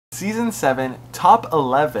Season 7, Top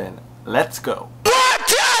 11. Let's go.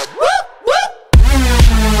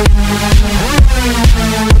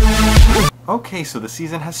 Okay, so the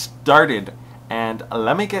season has started, and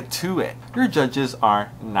let me get to it. Your judges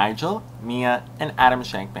are Nigel, Mia, and Adam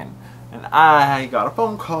Shankman. And I got a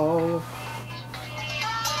phone call.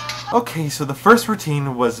 Okay, so the first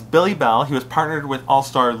routine was Billy Bell. He was partnered with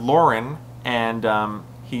All-Star Lauren, and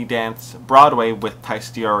he danced Broadway with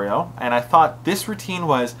Tyce DiOrio. And I thought this routine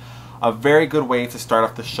was a very good way to start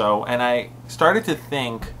off the show. And I started to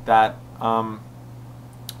think that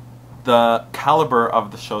the caliber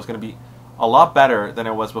of the show is going to be a lot better than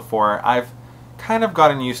it was before. I've kind of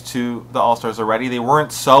gotten used to the All-Stars already. They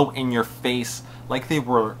weren't so in your face like they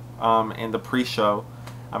were in the pre-show.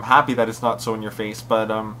 I'm happy that it's not so in your face,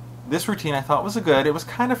 but this routine I thought was good. It was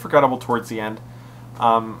kind of forgettable towards the end,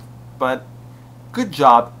 but good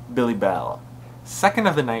job, Billy Bell. Second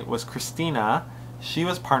of the night was Christina. She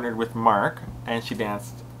was partnered with Mark, and she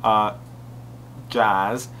danced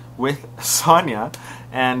jazz with Sonya,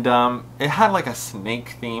 and it had like a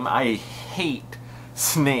snake theme. I hate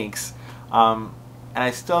snakes, and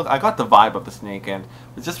I got the vibe of the snake, and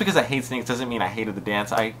just because I hate snakes doesn't mean I hated the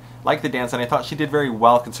dance. I liked the dance, and I thought she did very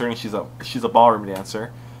well considering she's a ballroom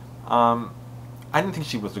dancer. I didn't think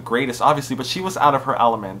she was the greatest, obviously, but she was out of her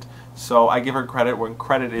element, so I give her credit when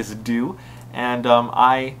credit is due, and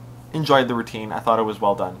I enjoyed the routine. I thought it was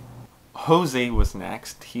well done. Jose was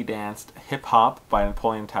next. He danced Hip Hop by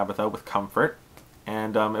Napoleon and Tabitha with Comfort,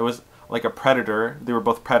 and it was like a predator. They were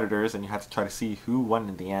both predators, and you had to try to see who won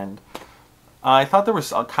in the end. I thought there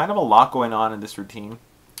was kind of a lot going on in this routine.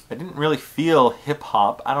 I didn't really feel hip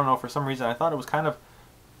hop. I don't know, for some reason I thought it was kind of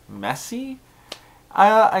messy.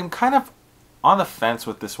 I'm kind of on the fence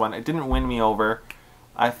with this one. It didn't win me over.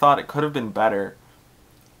 I thought it could have been better.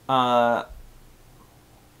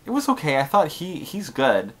 It was okay. I thought he's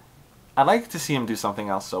good. I'd like to see him do something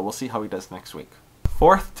else, so we'll see how he does next week.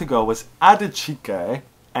 Fourth to go was Adechike,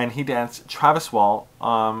 and he danced Travis Wall,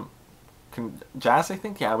 jazz, I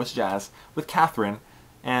think? Yeah, it was jazz, with Kathryn,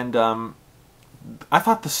 and I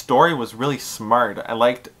thought the story was really smart. I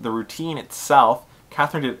liked the routine itself.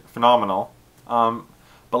 Kathryn did phenomenal,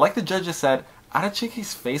 but like the judges said,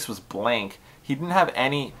 Adechike's face was blank. He didn't have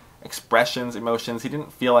any expressions, emotions. He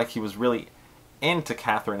didn't feel like he was really into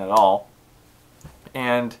Kathryn at all,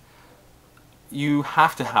 and you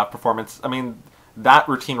have to have performance. I mean, that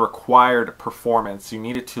routine required performance. You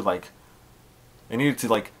needed to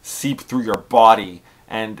it seep through your body,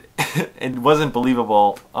 and it wasn't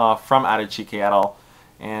believable from Adechike at all.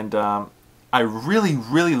 And I really,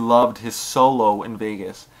 really loved his solo in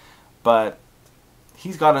Vegas, but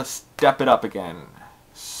he's got to step it up again.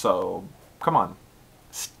 So come on,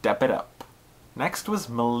 step it up. Next was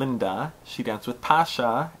Melinda. She danced with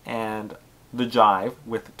Pasha and the Jive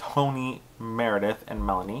with Tony, Meredith, and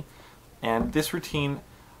Melanie. And this routine,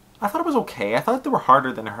 I thought it was okay. I thought they were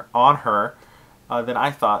harder than on her than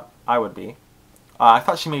I thought I would be. I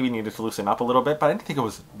thought she maybe needed to loosen up a little bit, but I didn't think it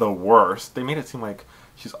was the worst. They made it seem like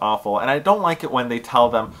she's awful. And I don't like it when they tell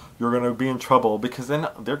them, you're going to be in trouble, because then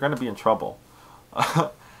they're going to be in trouble.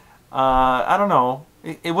 I don't know.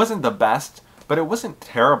 It wasn't the best, but it wasn't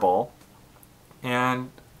terrible. And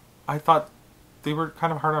I thought they were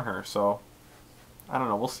kind of hard on her, so I don't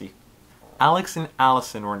know, we'll see. Alex and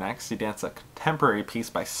Allison were next. They danced a contemporary piece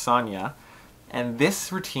by Sonya. And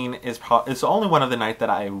this routine is the only one of the night that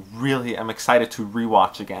I really am excited to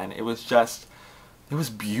rewatch again. It was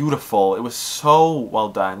beautiful. It was so well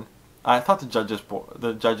done. I thought the judges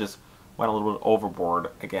went a little bit overboard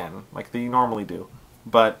again, like they normally do.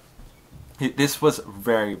 But this was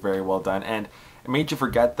very, very well done. And it made you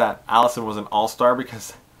forget that Allison was an all-star,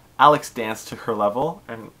 because Alex danced to her level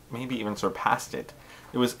and maybe even surpassed it.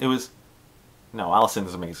 No, Allison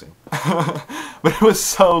is amazing. But it was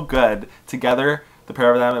so good. Together, the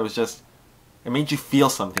pair of them, it made you feel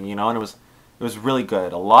something, you know, and it was really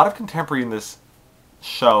good. A lot of contemporary in this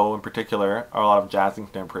show in particular, or a lot of jazz and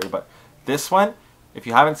contemporary, but this one, if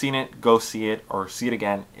you haven't seen it, go see it, or see it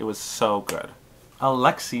again. It was so good.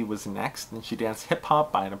 Alexie was next, and she danced Hip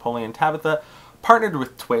Hop by Napoleon and Tabitha, partnered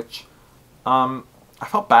with Twitch. I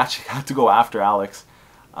felt bad she had to go after Alex.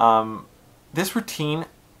 This routine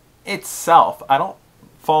itself, I don't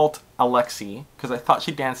fault Alexie, because I thought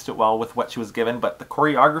she danced it well with what she was given, but the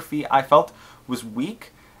choreography I felt was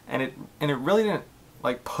weak, and it really didn't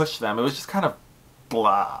like push them. It was just kind of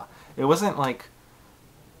blah. It wasn't like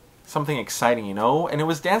something exciting, you know? And it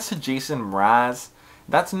was danced to Jason Mraz.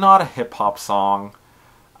 That's not a hip-hop song.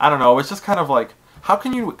 I don't know, it's just kind of like, how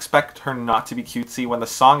can you expect her not to be cutesy when the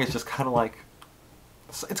song is just kind of like,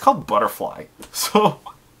 it's called Butterfly. So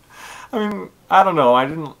I mean, I don't know. I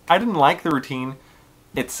didn't like the routine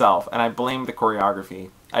itself, and I blame the choreography.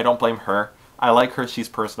 I don't blame her. I like her. She's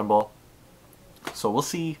personable. So we'll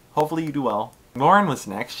see. Hopefully you do well. Lauren was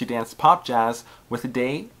next. She danced pop jazz with a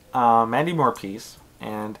day Mandy Moore piece,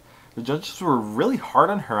 and the judges were really hard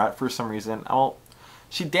on her for some reason. Well,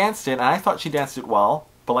 she danced it, and I thought she danced it well,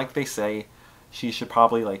 but like they say, she should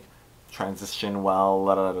probably like transition well.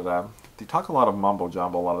 Da, da, da, da. They talk a lot of mumbo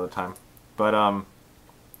jumbo a lot of the time, but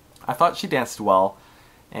I thought she danced well,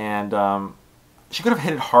 and she could have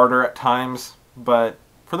hit it harder at times, but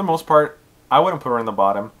for the most part, I wouldn't put her in the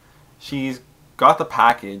bottom. She's got the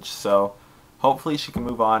package, so hopefully she can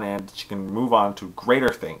move on, and she can move on to greater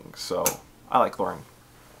things. So I like Lauren.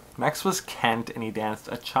 Next was Kent, and he danced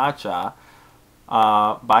a cha-cha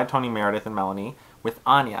by Tony Meredith and Melanie with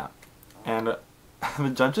Anya. And the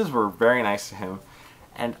judges were very nice to him,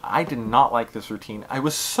 and I did not like this routine. I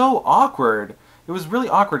was so awkward. It was really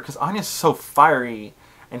awkward because Anya's so fiery,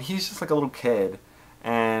 and he's just like a little kid.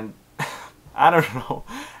 And I don't know.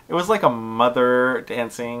 It was like a mother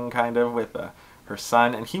dancing kind of with her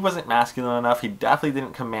son, and he wasn't masculine enough. He definitely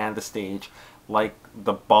didn't command the stage like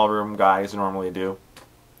the ballroom guys normally do.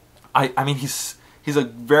 I mean, he's a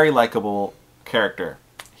very likable character.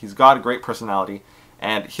 He's got a great personality,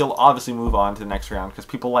 and he'll obviously move on to the next round because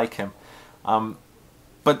people like him.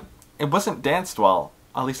 But it wasn't danced well.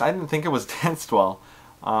 At least I didn't think it was danced well.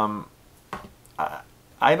 I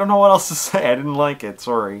don't know what else to say. I didn't like it,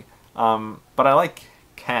 sorry. But I like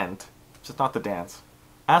Kent, just not the dance.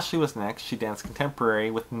 Ashley was next. She danced Contemporary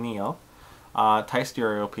with Neil. Tyce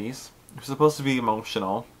DiOrio piece. It was supposed to be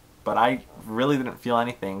emotional, but I really didn't feel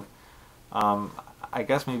anything. I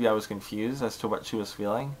guess maybe I was confused as to what she was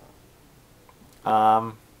feeling.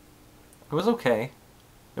 It was okay.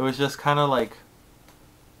 It was just kind of like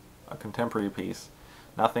a contemporary piece.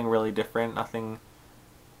 Nothing really different. Nothing.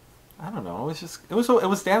 I don't know. It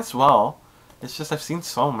was danced well. It's just I've seen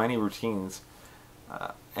so many routines,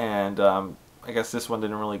 and I guess this one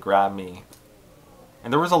didn't really grab me.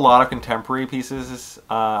 And there was a lot of contemporary pieces this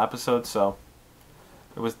episode, so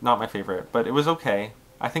it was not my favorite, but it was okay.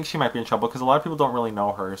 I think she might be in trouble because a lot of people don't really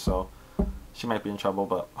know her, so she might be in trouble,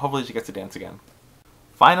 but hopefully she gets to dance again.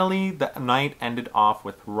 Finally, the night ended off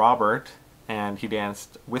with Robert, and he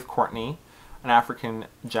danced with Courtney, an African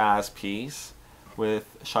jazz piece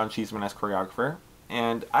with Cheeseman as choreographer.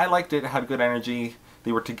 And I liked it. It had good energy.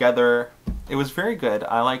 They were together. It was very good.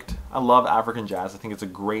 I love African jazz. I think it's a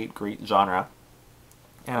great genre.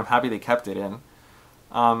 And I'm happy they kept it in.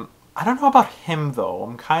 I don't know about him, though.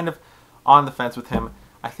 I'm kind of on the fence with him.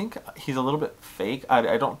 I think he's a little bit fake.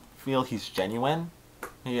 I don't feel he's genuine.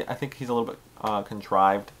 I think he's a little bit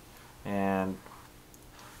contrived. And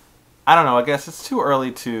I don't know. I guess it's too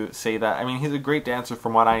early to say that. I mean, he's a great dancer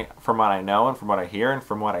from what I know and from what I hear and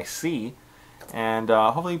from what I see. And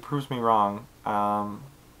hopefully he proves me wrong.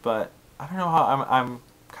 But I don't know how I'm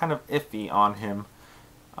kind of iffy on him.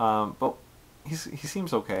 But he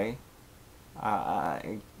seems okay.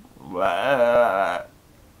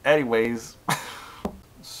 Anyways,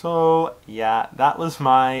 so yeah, that was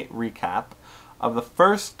my recap of the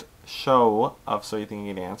first show of So You Think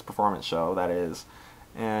You Can Dance, performance show that is.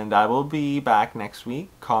 And I will be back next week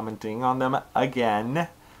commenting on them again,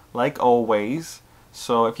 like always.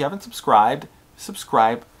 So if you haven't subscribed,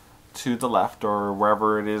 subscribe to the left or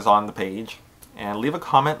wherever it is on the page. And leave a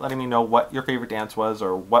comment letting me know what your favorite dance was,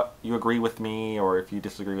 or what you agree with me, or if you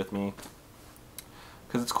disagree with me.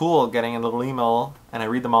 Because it's cool getting a little email, and I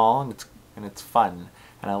read them all, and it's fun,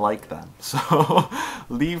 and I like them. So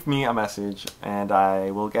leave me a message, and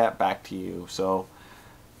I will get back to you. So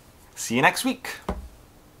see you next week.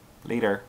 Later.